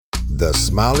The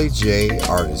Smiley J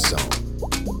Artist Zone,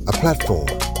 a platform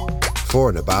for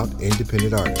and about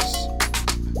independent artists,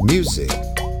 music,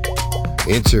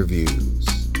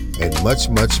 interviews, and much,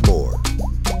 much more.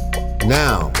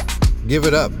 Now, give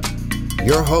it up,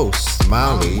 your host,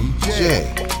 Smiley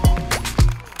J.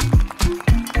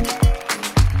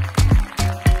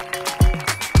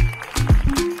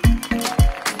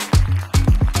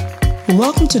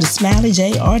 Welcome to the Smiley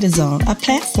J Artist Zone, a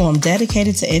platform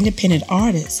dedicated to independent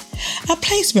artists. A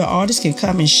place where artists can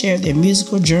come and share their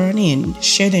musical journey and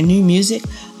share their new music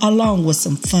along with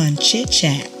some fun chit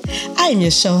chat. I am your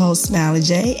show host, Smiley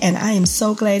J, and I am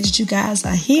so glad that you guys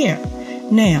are here.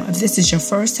 Now, if this is your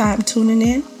first time tuning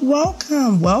in,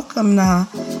 welcome now.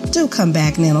 Do come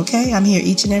back now, okay? I'm here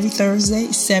each and every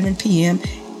Thursday, 7 p.m.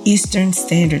 Eastern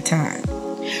Standard Time.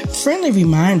 Friendly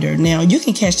reminder, now you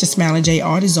can catch the Smiley J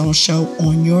Artist Zone show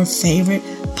on your favorite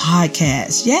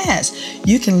podcast. Yes,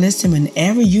 you can listen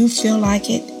whenever you feel like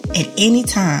it at any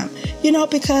time. You know,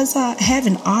 because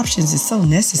having options is so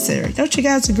necessary. Don't you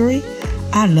guys agree?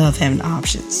 I love having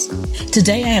options.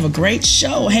 Today I have a great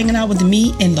show. Hanging out with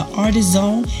me in the Artist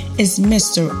Zone is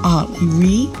Mr. Audley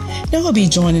Reid. Now he'll be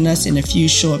joining us in a few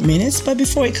short minutes, but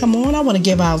before he come on, I want to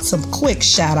give out some quick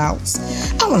shout outs.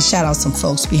 I want to shout out some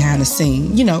folks behind the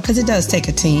scene, you know, because it does take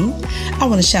a team. I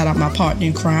want to shout out my partner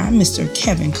in crime, Mr.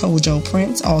 Kevin Kojo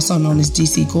Prince, also known as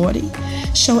DC Gordy,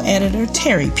 show editor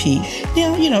Terry P.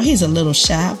 Now, you know, he's a little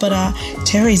shy, but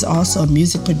Terry's also a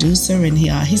music producer, and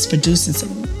he's producing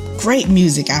some great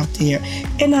music out there.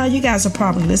 And you guys are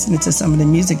probably listening to some of the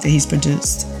music that he's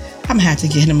produced. I'm going to have to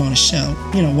get him on a show,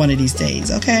 you know, one of these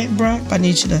days. Okay, bro? I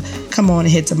need you to come on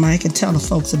and hit the mic and tell the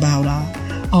folks about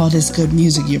all this good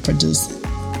music you're producing.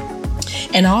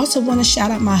 And I also want to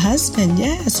shout out my husband,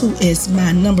 yes, who is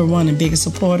my number one and biggest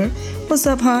supporter. What's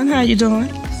up, hon? How you doing?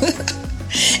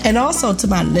 And also to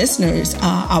my listeners,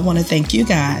 I want to thank you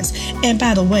guys. And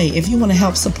by the way, if you want to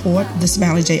help support the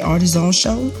Smiley J Artist Zone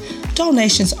show,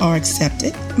 donations are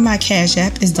accepted. My Cash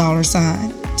App is $TSJAZ.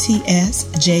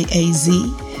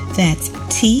 That's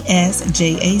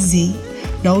TSJAZ.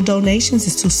 No donations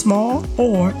is too small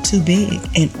or too big,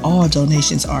 and all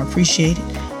donations are appreciated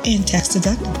and tax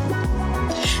deductible.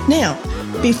 Now,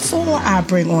 before I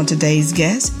bring on today's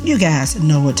guest, you guys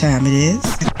know what time it is.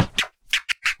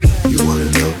 You want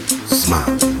to know?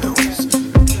 Smile knows.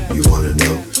 You want to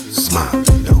know? Smile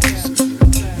knows.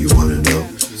 You want to know?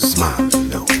 Smile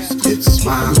knows. It's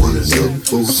Smile knows.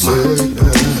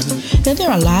 Now, there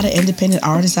are a lot of independent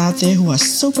artists out there who are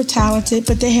super talented,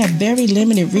 but they have very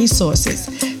limited resources.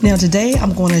 Now, today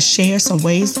I'm going to share some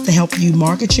ways to help you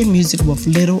market your music with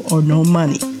little or no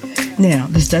money. Now,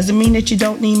 this doesn't mean that you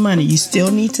don't need money. You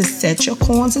still need to set your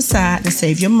coins aside and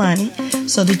save your money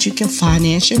so that you can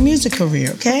finance your music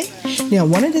career, okay? Now,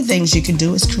 one of the things you can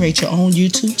do is create your own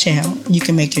YouTube channel. You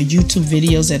can make your YouTube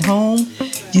videos at home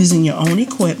using your own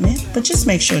equipment, but just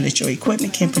make sure that your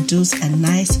equipment can produce a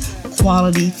nice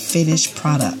quality finished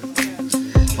product.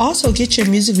 Also, get your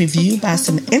music reviewed by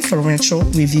some influential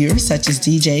reviewers such as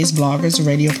DJs, bloggers,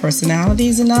 radio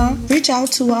personalities, and reach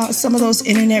out to some of those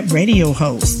internet radio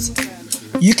hosts.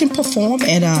 You can perform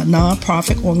at a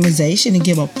nonprofit organization and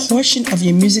give a portion of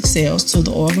your music sales to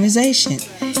the organization.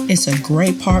 It's a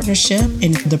great partnership,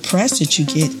 and the press that you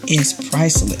get is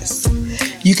priceless.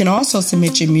 You can also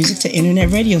submit your music to internet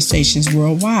radio stations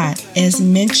worldwide. As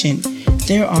mentioned,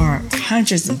 there are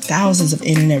hundreds and thousands of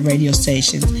internet radio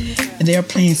stations. They're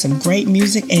playing some great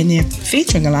music, and they're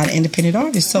featuring a lot of independent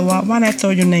artists. So why not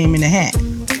throw your name in the hat?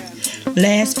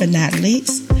 Last but not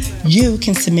least, you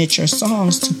can submit your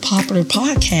songs to popular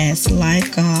podcasts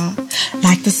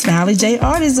like the Smiley J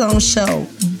Artist Zone show.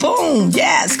 Boom!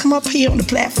 Yes, come up here on the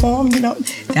platform. You know,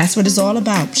 that's what it's all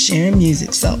about, sharing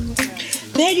music. So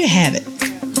there you have it.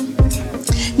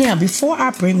 Now, before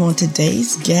I bring on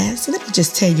today's guest, let me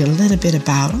just tell you a little bit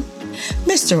about him.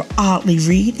 Mr. Audley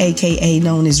Reid, a.k.a.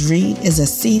 known as Reid, is a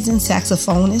seasoned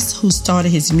saxophonist who started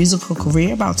his musical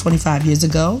career about 25 years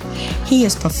ago. He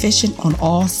is proficient on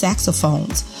all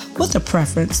saxophones, with a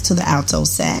preference to the alto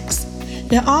sax.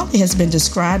 Now, Audley has been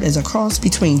described as a cross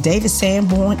between David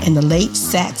Sanborn and the late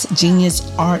sax genius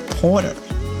Art Porter.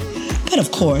 But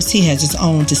of course, he has his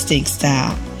own distinct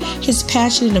style. His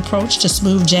passionate approach to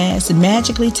smooth jazz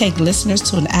magically takes listeners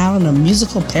to an island of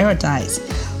musical paradise,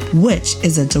 which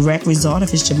is a direct result of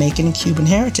his Jamaican and Cuban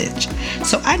heritage.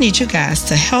 So I need you guys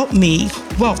to help me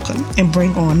welcome and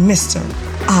bring on Mr.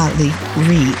 Audley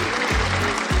Reid.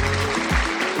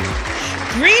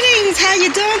 Greetings, how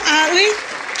you doing, Audley?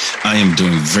 I am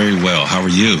doing very well. How are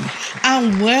you?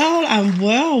 I'm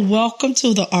well. Welcome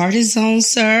to the Artist Zone,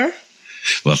 sir.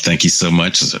 Well, thank you so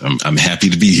much. I'm happy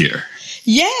to be here.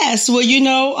 Yes.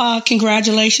 Well,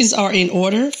 congratulations are in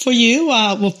order for you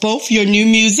with both your new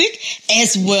music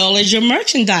as well as your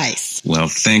merchandise. Well,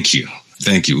 thank you.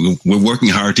 Thank you. We're working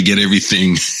hard to get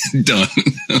everything done.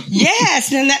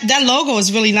 Yes. And that logo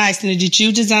is really nice. And did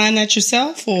you design that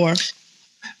yourself or?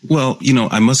 Well,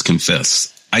 I must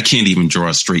confess, I can't even draw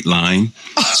a straight line.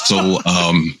 So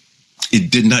it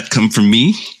did not come from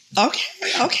me.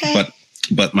 Okay.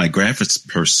 But my graphics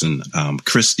person,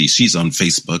 Christy, she's on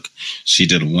Facebook. She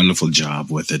did a wonderful job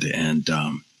with it, and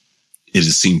it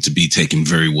has seemed to be taken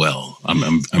very well.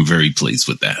 I'm very pleased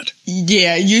with that.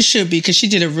 Yeah, you should be, because she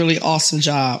did a really awesome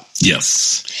job.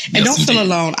 Yes. And don't indeed. feel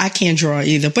alone. I can't draw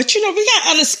either, but we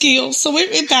got other skills, so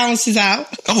it balances out.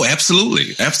 Oh,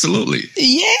 absolutely, absolutely.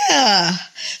 Yeah.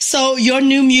 So your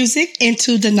new music,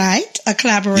 Into the Night, a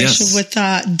collaboration with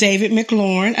David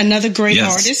McLaurin, another great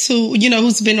artist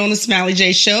who's been on the Smiley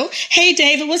J Show. Hey,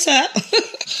 David, what's up?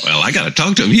 Well, I got to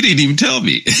talk to him. He didn't even tell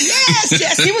me.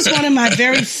 Yes. He was one of my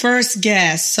very first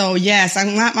guests. So, yes,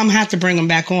 I'm going to have to bring him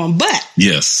back on. But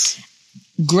yes,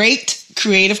 great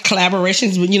creative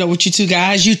collaborations with you two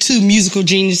guys, you two musical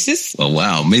geniuses. Well,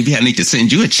 wow. Maybe I need to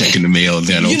send you a check in the mail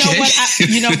then, okay?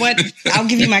 You know what? I'll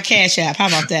give you my Cash App. How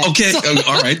about that? Okay.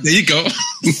 All right. There you go.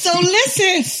 So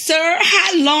listen, sir,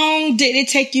 how long did it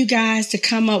take you guys to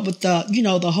come up with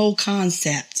the whole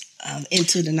concept of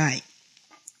Into the Night?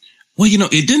 Well,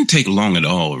 it didn't take long at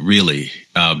all, really.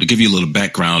 To give you a little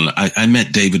background, I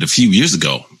met David a few years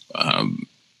ago.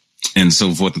 And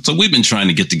so forth. So we've been trying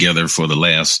to get together for the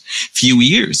last few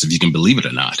years, if you can believe it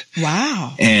or not.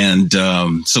 Wow. And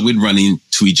so we'd run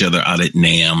into each other out at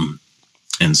NAMM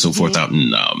and so forth out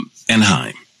in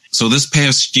Anaheim. So this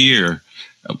past year,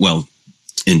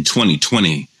 in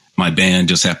 2020, my band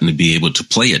just happened to be able to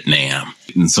play at NAMM.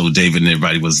 And so David and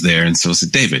everybody was there. And so I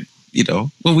said, David,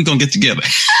 when we going to get together?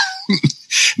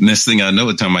 Next thing I know,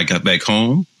 the time I got back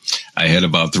home, I had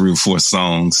about 3 or 4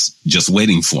 songs just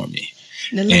waiting for me.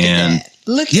 Now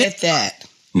look at that.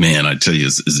 Man, I tell you,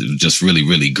 it's just really,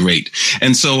 really great.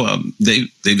 And so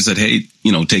David said, hey,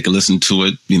 take a listen to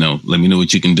it. Let me know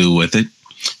what you can do with it.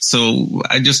 So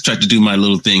I just tried to do my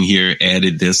little thing here,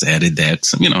 added this, added that,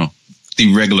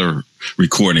 the regular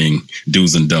recording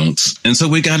do's and don'ts. And so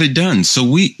we got it done. So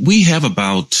we have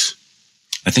about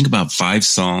 5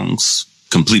 songs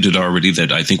completed already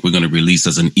that I think we're going to release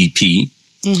as an EP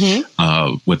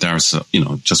with our,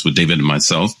 just with David and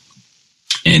myself.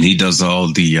 And he does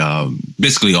all the,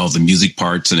 basically all the music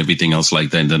parts and everything else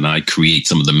like that. And then I create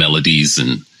some of the melodies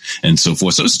and so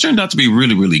forth. So it's turned out to be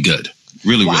really, really good.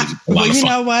 Really, really a lot of fun. Well, you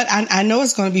know what? I know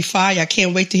it's going to be fire. I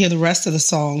can't wait to hear the rest of the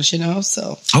songs,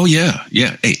 so. Oh, yeah.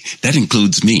 Yeah. Hey, that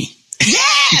includes me.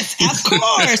 Yes,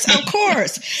 of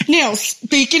course. Now,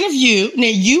 speaking of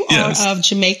you are of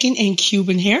Jamaican and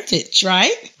Cuban heritage,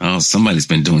 right? Oh, somebody's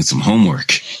been doing some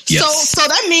homework. Yes. So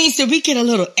that means that we get a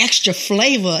little extra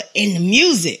flavor in the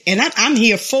music, and I'm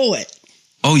here for it.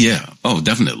 Oh, yeah. Oh,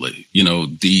 definitely.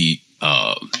 The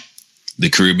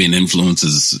Caribbean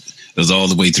influences is all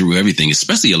the way through everything,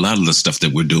 especially a lot of the stuff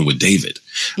that we're doing with David,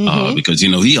 because,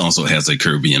 he also has a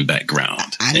Caribbean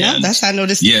background. I know. I know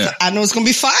this. Yeah. I know it's going to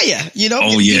be fire.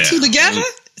 Oh, yeah. You two together,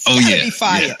 it's going to be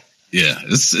fire. Yeah.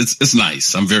 It's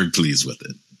nice. I'm very pleased with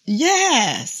it.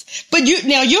 Yes. But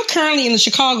you're currently in the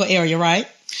Chicago area, right?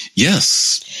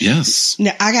 Yes.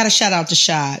 Now, I got to shout out to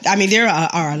Shad. I mean, there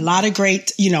are a lot of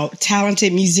great,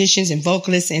 talented musicians and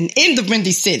vocalists in the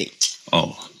Windy City.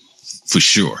 Oh, for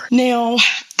sure. Now,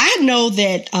 I know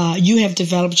that you have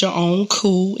developed your own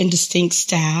cool and distinct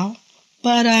style,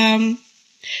 but,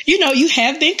 you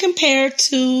have been compared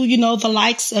to, the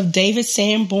likes of David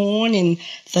Sanborn and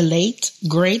the late,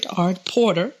 great Art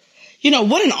Porter.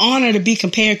 What an honor to be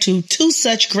compared to 2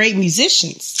 such great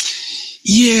musicians.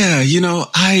 Yeah,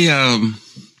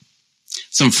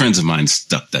 some friends of mine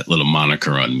stuck that little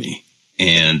moniker on me.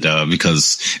 And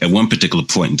because at one particular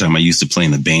point in time, I used to play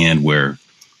in a band where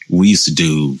we used to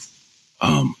do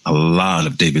a lot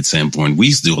of David Sanborn. We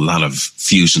used to do a lot of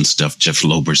fusion stuff, Jeff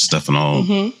Lober stuff and all,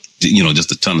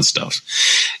 just a ton of stuff.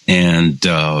 And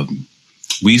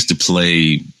we used to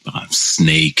play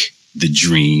Snake, The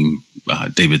Dream,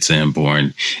 David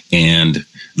Sanborn, and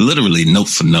literally note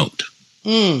for note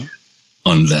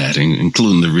on that,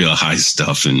 including the real high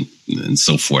stuff and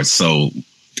so forth. So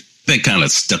that kind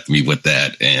of stuck me with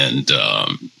that. And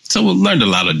so we learned a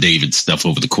lot of David stuff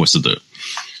over the course of the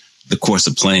course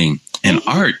of playing. And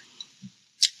Art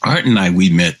and I, we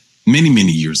met many,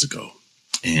 many years ago,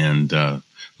 and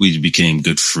we became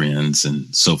good friends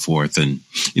and so forth. And,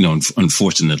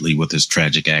 unfortunately with his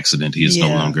tragic accident, he is no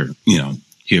longer,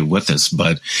 here with us,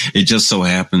 but it just so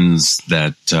happens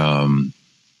that,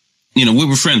 you know, we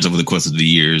were friends over the course of the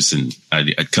years, and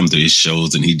I'd come to his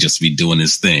shows and he'd just be doing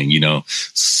his thing, you know,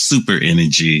 super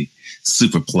energy,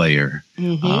 super player.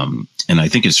 Mm-hmm. And I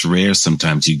think it's rare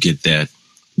sometimes you get that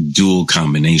dual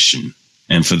combination.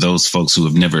 And for those folks who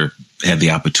have never had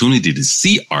the opportunity to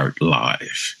see Art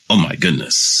live, oh my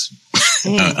goodness.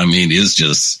 I mean, it's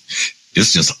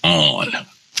just on.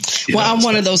 Well, I'm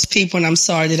one of those people, and I'm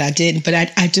sorry that I didn't, but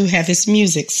I do have his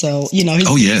music. So, you know,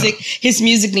 his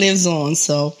music lives on.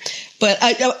 So, but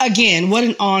again, what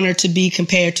an honor to be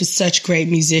compared to such great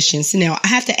musicians. Now, I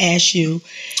have to ask you,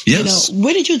 yes. You know,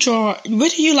 where do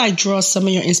you draw some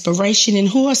of your inspiration, and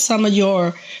who are some of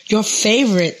your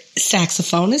favorite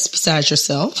saxophonists besides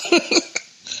yourself?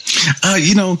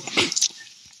 You know,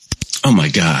 oh my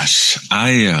gosh.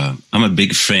 I'm a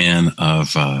big fan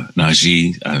of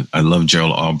Najee. I love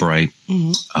Gerald Albright,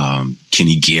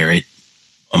 Kenny Garrett.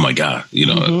 Oh my God. You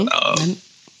know,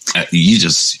 you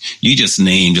just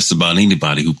name just about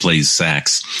anybody who plays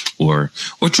sax or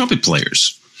trumpet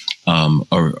players,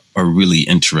 are really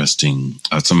interesting.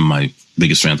 Some of my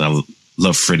biggest fans. I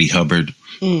love Freddie Hubbard.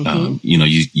 Mm-hmm. You know,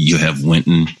 you have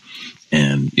Wynton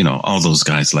and, you know, all those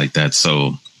guys like that.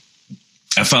 So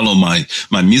I follow my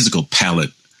musical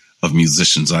palette of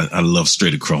musicians. I love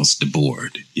straight across the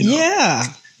board. You know? Yeah.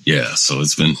 Yeah. So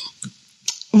it's been.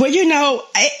 Well, you know,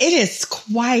 it is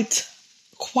quite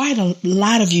a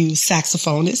lot of you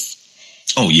saxophonists.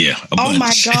 Oh, yeah. Oh,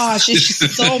 my gosh. It's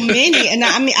just so many. And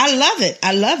I mean, I love it.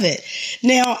 I love it.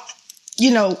 Now,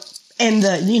 you know, and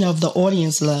the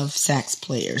audience love sax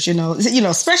players, you know,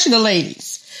 especially the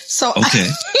ladies. So, okay.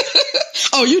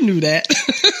 Oh, you knew that.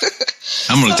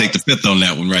 I'm going to take the fifth on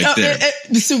that one right there.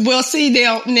 Well, see,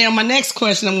 now my next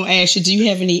question I'm going to ask you, do you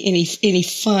have any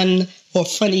fun or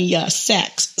funny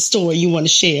sax story you want to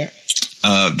share?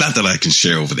 Not that I can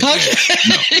share over the air.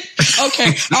 No.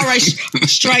 Okay. All right.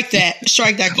 Strike that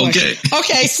question.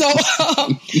 Okay.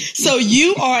 So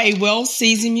you are a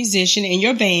well-seasoned musician, and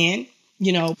your band,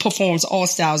 you know, performs all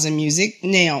styles of music.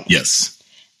 Now, yes,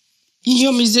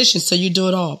 you're a musician, so you do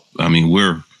it all. I mean,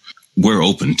 we're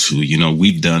open to, you know,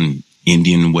 we've done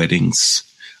Indian weddings.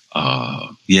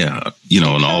 Yeah, you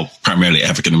know, an all primarily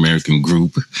African-American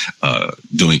group,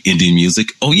 doing Indian music.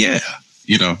 Oh yeah.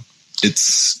 You know,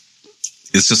 it's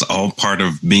just all part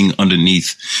of being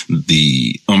underneath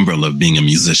the umbrella of being a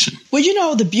musician. Well, you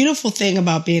know, the beautiful thing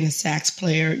about being a sax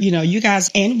player, you know, you guys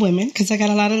and women, because I got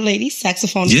a lot of ladies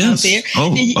saxophonists out there.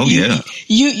 Yeah.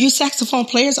 You saxophone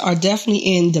players are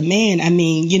definitely in demand. I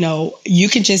mean, you know, you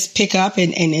can just pick up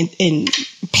and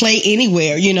play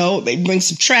anywhere, you know, bring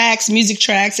some tracks, music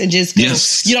tracks, and just go.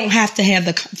 Yes. You don't have to have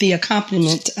the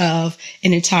accompaniment of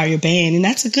an entire band, and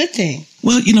that's a good thing.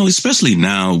 Well, you know, especially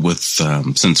now with,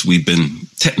 since we've been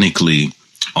technically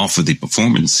off of the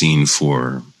performance scene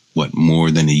for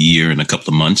more than a year and a couple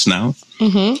of months now,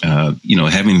 you know,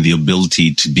 having the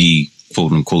ability to be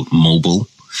quote unquote mobile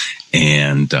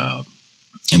and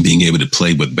being able to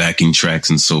play with backing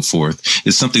tracks and so forth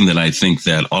is something that I think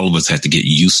that all of us have to get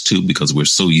used to, because we're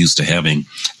so used to having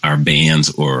our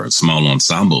bands or a small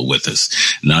ensemble with us.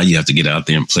 Now you have to get out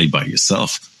there and play by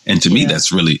yourself. And to me,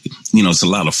 that's really, you know, it's a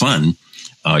lot of fun.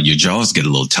 Your jaws get a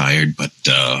little tired, but,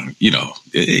 you know,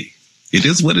 it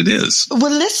is what it is.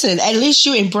 Well, listen, at least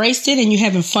you embraced it and you're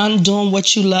having fun doing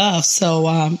what you love. So,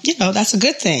 you know, that's a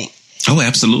good thing. Oh,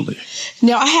 absolutely.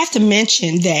 Now, I have to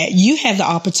mention that you have the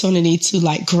opportunity to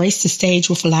like grace the stage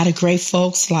with a lot of great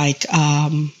folks like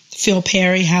Phil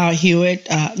Perry, Howard Hewitt,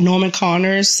 Norman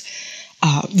Connors,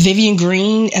 Vivian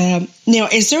Green. Now,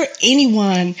 is there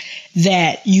anyone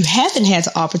that you haven't had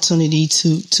the opportunity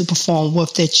to perform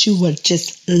with that you would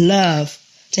just love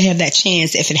to have that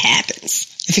chance if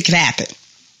it could happen?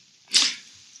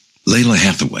 Layla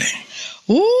Hathaway.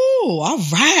 Ooh, all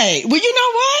right. Well, you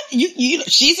know what?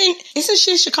 Isn't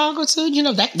she in Chicago too? You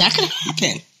know, that could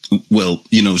happen. Well,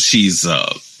 you know, she's a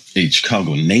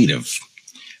Chicago native.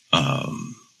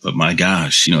 But my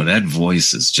gosh, you know, that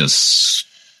voice is just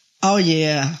oh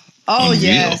yeah. Oh unreal.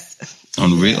 yes.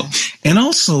 Unreal. Yeah. And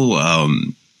also,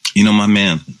 you know, my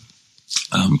man,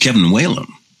 Kevin Whalen.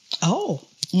 Oh.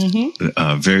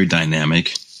 Very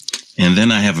dynamic. And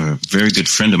then I have a very good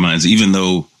friend of mine, even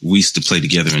though we used to play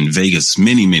together in Vegas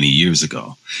many, many years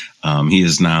ago. He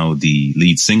is now the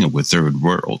lead singer with Third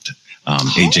World,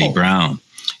 AJ Brown.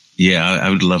 Yeah, I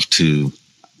would love to.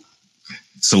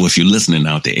 So if you're listening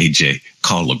out to AJ,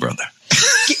 call a brother.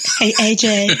 Hey,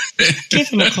 AJ, give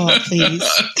him a call, please.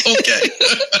 Okay.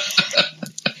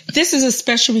 This is a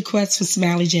special request for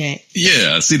Smiley Jack.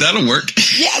 Yeah, see, that'll work.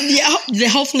 Yeah.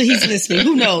 Hopefully he's listening.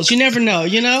 Who knows? You never know,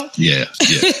 you know? Yeah.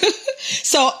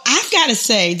 So I've got to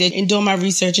say that in doing my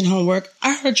research and homework,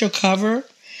 I heard your cover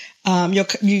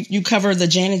You cover the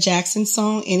Janet Jackson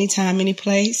song, Anytime,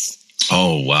 Anyplace.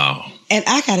 Oh, wow. And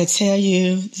I got to tell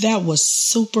you, that was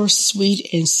super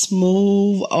sweet and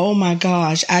smooth. Oh my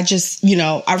gosh. I just,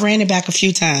 I ran it back a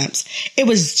few times. It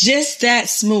was just that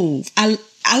smooth. I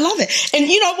love it. And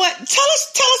you know what? Tell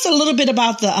us a little bit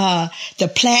about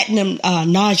the Platinum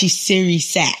Najee series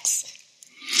sax.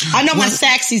 I know my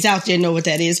saxies out there know what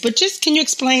that is, but just can you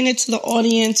explain it to the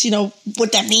audience,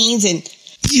 what that means? And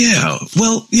yeah,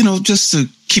 well, just to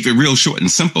keep it real short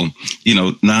and simple,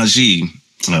 Najee,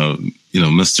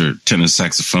 Mr. tenor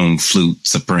saxophone, flute,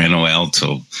 soprano,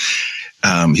 alto,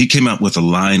 he came out with a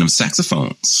line of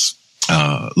saxophones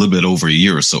a little bit over a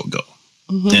year or so ago.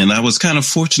 Mm-hmm. And I was kind of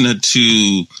fortunate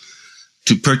to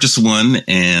purchase one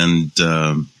and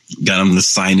got him to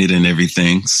sign it and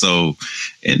everything. So,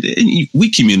 and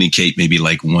we communicate maybe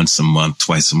like once a month,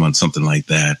 twice a month, something like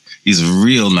that. He's a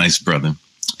real nice brother.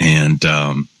 And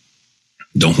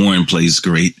the horn plays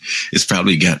great. It's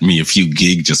probably got me a few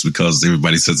gigs just because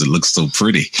everybody says it looks so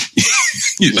pretty.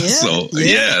 It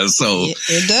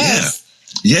does.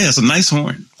 Yeah, it's a nice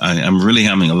horn. I'm really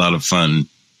having a lot of fun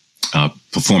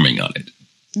performing on it.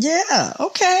 Yeah.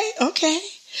 Okay.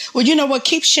 Well, you know what?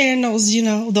 Keep sharing those,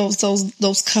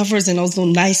 those covers and those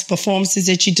little nice performances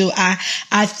that you do.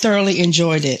 I thoroughly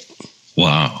enjoyed it.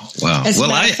 Wow. As a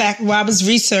matter of fact, while I was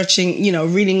researching,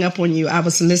 reading up on you, I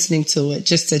was listening to it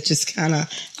just kind of,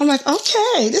 I'm like,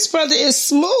 okay, this brother is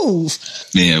smooth.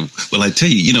 Yeah. Well, I tell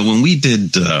you, when we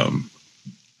did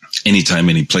Anytime,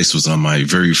 Anyplace was on my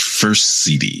very first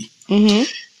CD. Mm-hmm.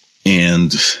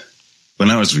 And when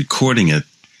I was recording it,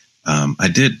 I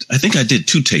think I did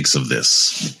 2 takes of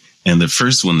this. And the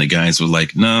first one, the guys were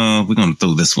like, no, we're going to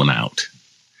throw this one out.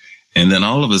 And then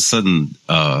all of a sudden,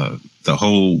 the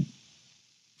whole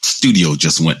studio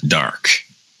just went dark.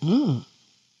 Mm.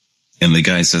 And the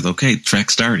guy said, okay,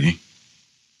 track starting.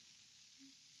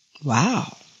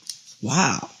 Wow.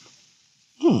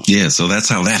 Yeah, so that's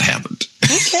how that happened.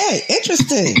 Okay,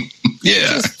 interesting.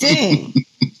 Yeah. Interesting.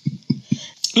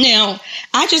 Now,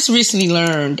 I just recently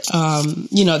learned,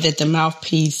 that the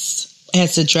mouthpiece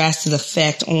has a drastic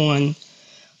effect on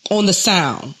the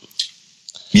sound.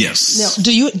 Yes. Now,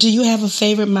 do you have a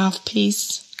favorite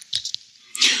mouthpiece?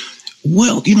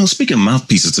 Well, speaking of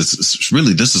mouthpieces, it's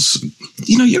really,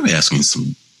 you're asking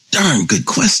some darn good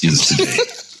questions today.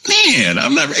 Man,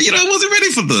 I'm not, I wasn't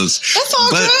ready for this. That's all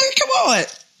good. Come on.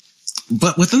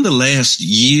 But within the last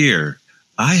year,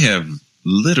 I have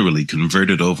literally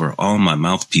converted over all my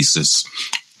mouthpieces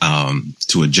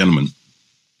to a gentleman,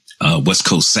 West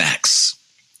Coast sax.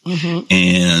 Mm-hmm.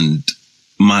 And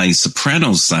my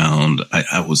soprano sound,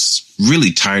 I was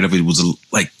really tired of it. It was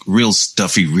like real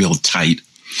stuffy, real tight.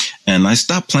 And I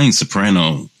stopped playing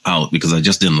soprano out because I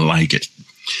just didn't like it.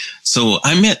 So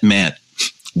I met Matt,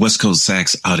 West Coast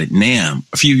sax, out at NAMM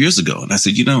a few years ago. And I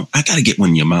said, I got to get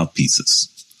one of your mouthpieces.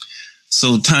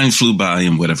 So time flew by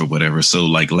and whatever. So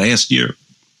like last year,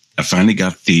 I finally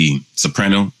got the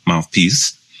soprano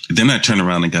mouthpiece. Then I turned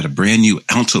around and got a brand new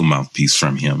alto mouthpiece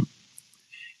from him.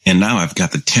 And now I've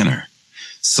got the tenor.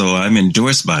 So I'm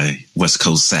endorsed by West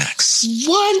Coast Sax.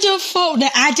 Wonderful. Now,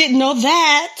 I didn't know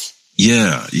that.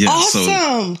 Yeah. Awesome.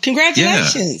 So,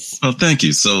 congratulations. Yeah. Well, thank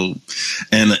you. So,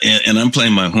 and I'm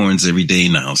playing my horns every day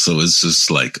now. So it's just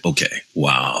like, okay,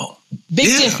 wow. Big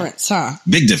difference, huh?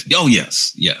 Big difference. Oh,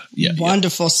 yes. Yeah.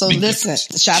 Wonderful. So big listen,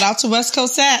 difference. Shout out to West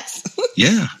Coast Sax.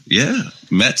 Yeah.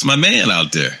 Matt's my man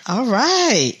out there. All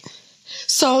right.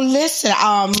 So listen,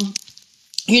 I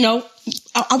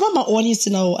want my audience to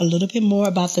know a little bit more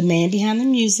about the man behind the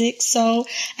music. So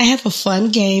I have a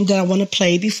fun game that I want to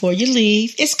play before you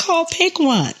leave. It's called Pick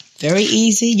One. Very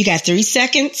easy. You got 3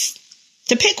 seconds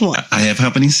to pick one. I have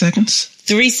how many seconds?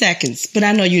 3 seconds, but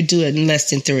I know you do it in less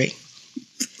than 3.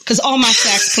 Because all my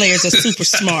sax players are super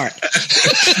smart.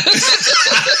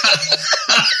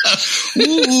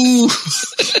 Ooh.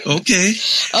 Okay.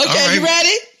 Okay, you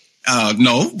ready?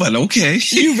 No, but okay.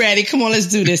 You ready? Come on, let's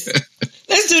do this.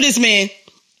 Let's do this, man.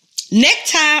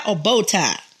 Necktie or bow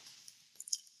tie?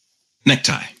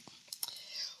 Necktie.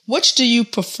 Which do you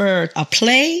prefer, a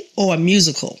play or a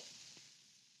musical?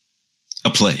 A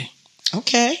play.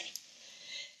 Okay.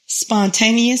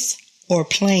 Spontaneous or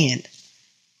planned?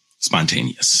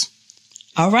 Spontaneous.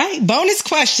 All right. Bonus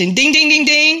question. Ding, ding, ding,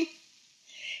 ding.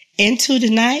 Into the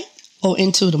night or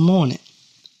into the morning?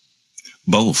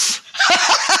 Both.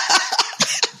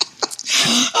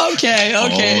 Okay.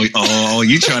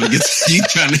 You trying to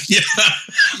start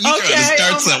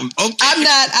something. Okay.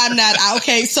 I'm not.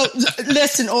 Okay, so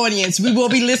listen, audience, we will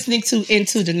be listening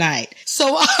into tonight.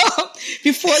 So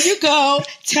before you go,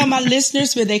 tell my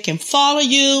listeners where they can follow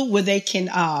you, where they can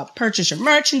purchase your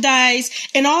merchandise,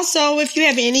 and also if you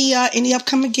have any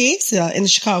upcoming gigs in the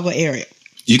Chicago area.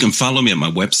 You can follow me at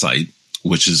my website,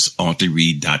 which is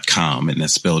audleyreid.com, and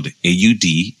that's spelled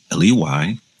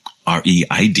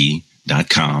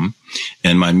AudleyReid.com.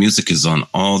 And my music is on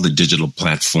all the digital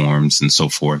platforms and so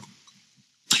forth.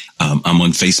 I'm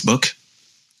on Facebook,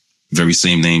 very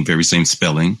same name, very same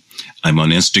spelling. I'm on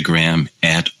Instagram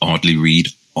at Audley Reid,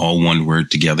 all one word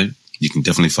together. You can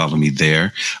definitely follow me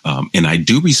there. And I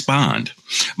do respond.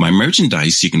 My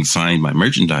merchandise, you can find my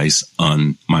merchandise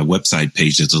on my website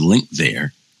page. There's a link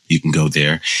there. You can go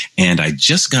there. And I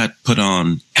just got put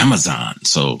on Amazon.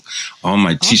 So all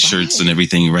my T-shirts and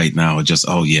everything right now are just,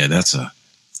 that's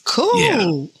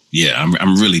cool. Yeah,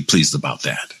 I'm really pleased about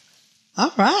that.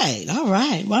 All right.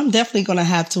 Well, I'm definitely going to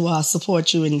have to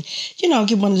support you and,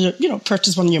 get one of your,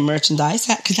 purchase one of your merchandise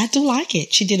because I do like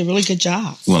it. She did a really good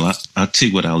job. Well, I'll tell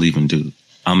you what I'll even do.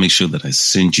 I'll make sure that I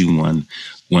send you one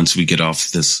once we get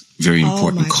off this very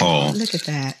important call. God, look at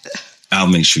that. I'll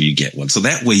make sure you get one. So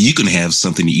that way you can have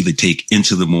something to either take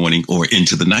into the morning or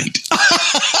into the night.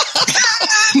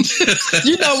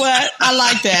 You know what? I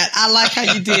like that. I like how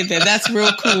you did that. That's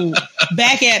real cool.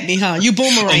 Back at me, huh? You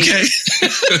boomerang. Okay.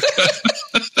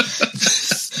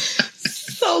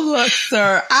 So look,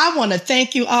 sir, I want to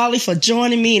thank you, Audley, for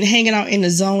joining me and hanging out in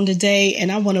the zone today.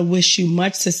 And I want to wish you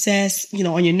much success,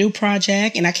 on your new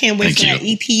project. And I can't wait for that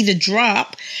EP to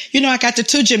drop. I got the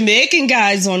 2 Jamaican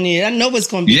guys on there. I know it's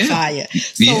going to be fire.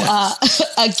 So,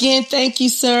 again, thank you,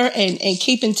 sir, and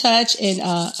keep in touch. And,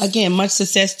 again, much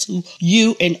success to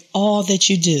you and all that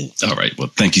you do. All right.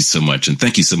 Well, thank you so much. And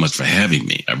thank you so much for having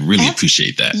me. I really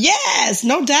appreciate that. Yes,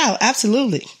 no doubt.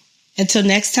 Absolutely. Until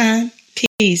next time,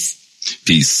 peace.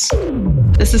 Peace.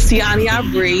 This is Siani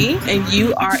Aubrey, and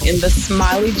you are in the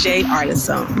Smiley J Artist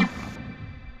Zone.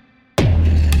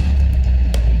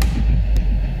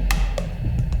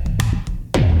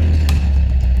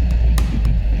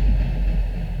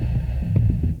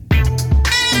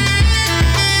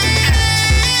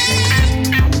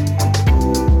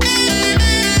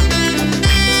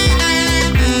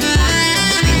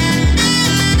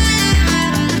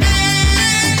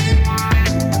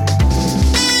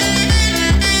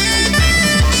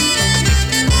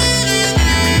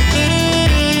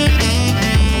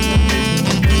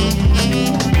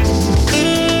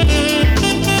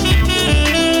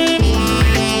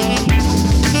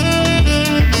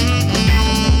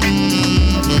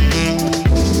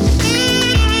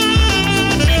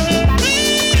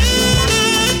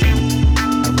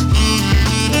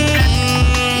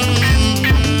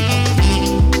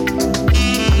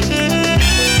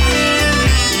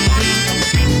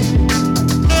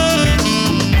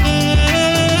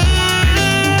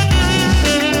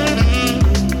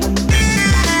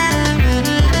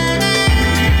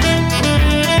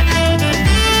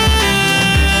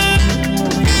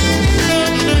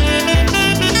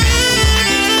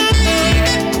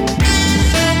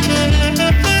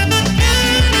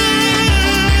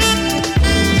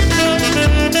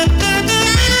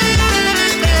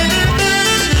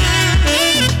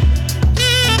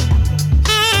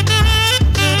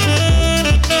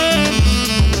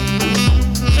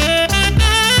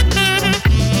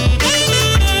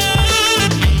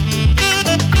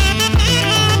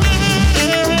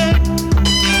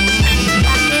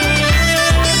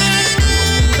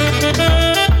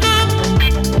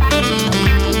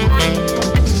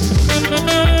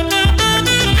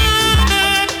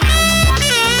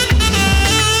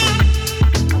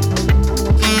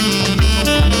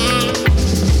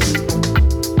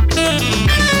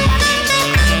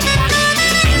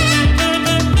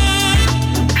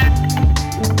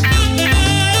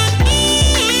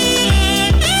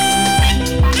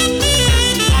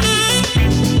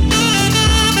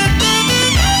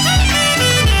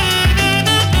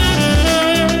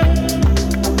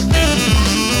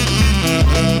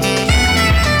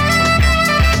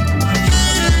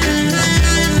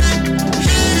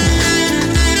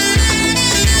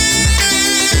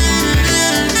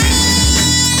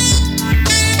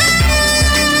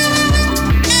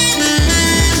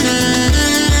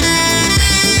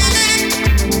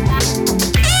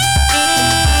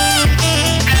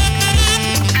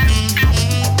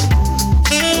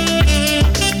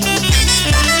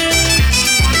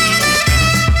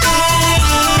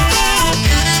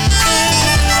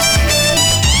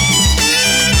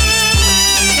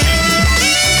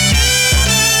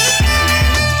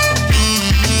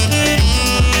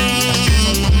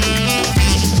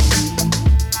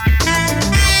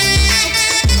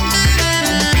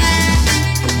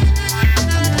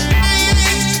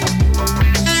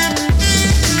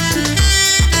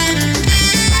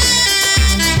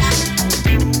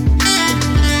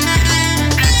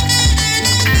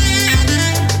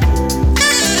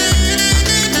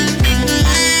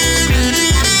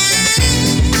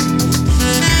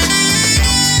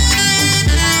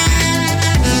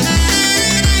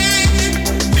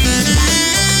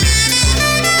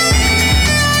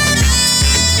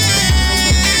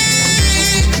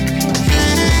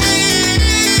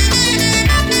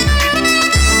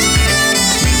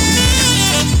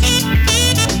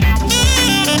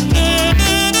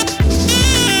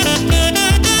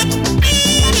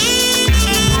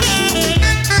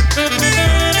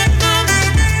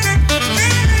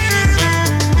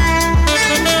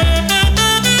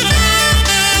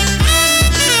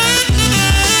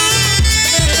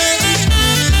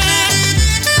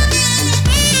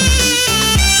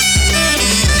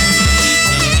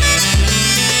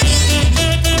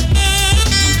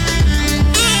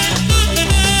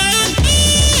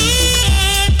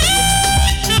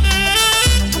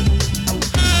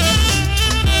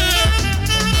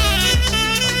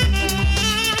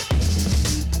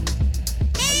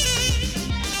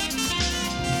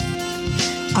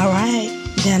 All right,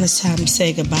 now it's time to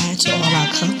say goodbye to all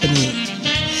our company.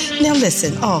 Now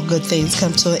listen, all good things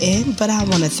come to an end, but I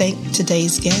want to thank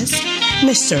today's guest,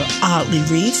 Mr. Audley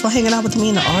Reid, for hanging out with me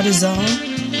in the Artist Zone.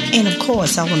 And of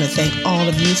course, I want to thank all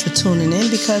of you for tuning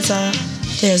in because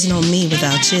there's no me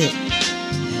without you.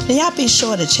 Now y'all be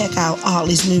sure to check out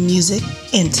Audley's new music,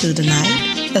 Into the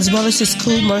Night, as well as his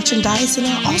cool merchandise, and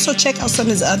also check out some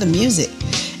of his other music.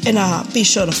 And be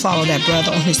sure to follow that brother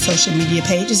on his social media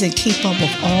pages and keep up with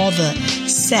all the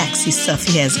sexy stuff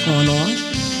he has going on.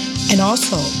 And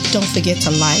also, don't forget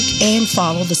to like and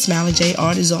follow the Smiley J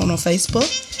Artist Zone on Facebook,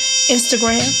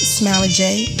 Instagram,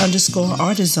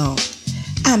 SmileyJ_Artist Zone.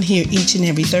 I'm here each and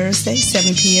every Thursday,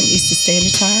 7 p.m. Eastern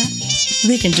Standard Time.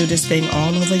 We can do this thing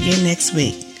all over again next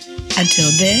week.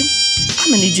 Until then, I'm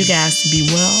going to need you guys to be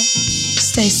well,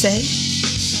 stay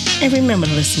safe, and remember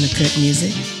to listen to good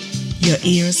music. Your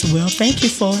ears will thank you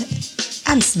for it.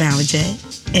 I'm Smiley J,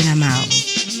 and I'm out.